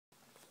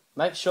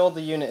Make sure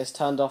the unit is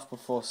turned off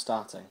before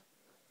starting.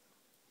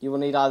 You will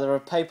need either a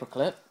paper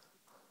clip,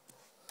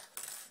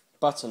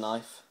 butter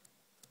knife,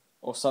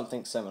 or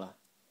something similar.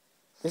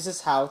 This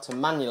is how to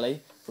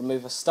manually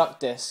remove a stuck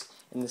disc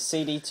in the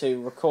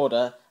CD2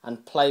 recorder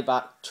and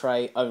playback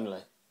tray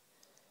only.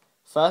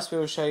 First we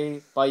will show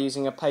you by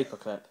using a paper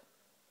clip.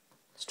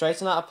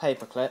 Straighten out a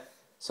paper clip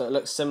so it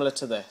looks similar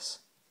to this.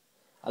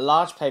 A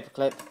large paper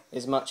clip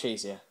is much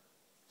easier.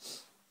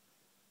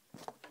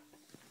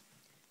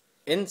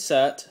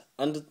 Insert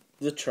under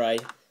the tray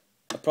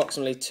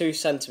approximately 2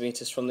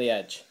 centimeters from the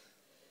edge.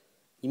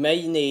 You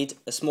may need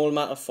a small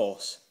amount of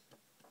force.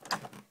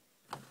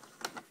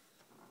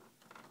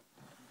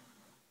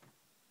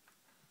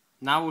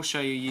 Now we'll show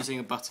you using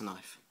a butter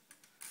knife.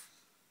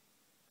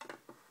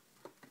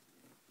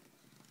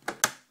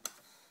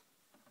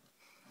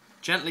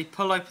 Gently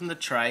pull open the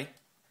tray,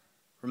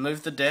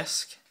 remove the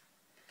disc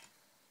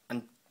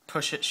and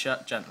push it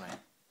shut gently.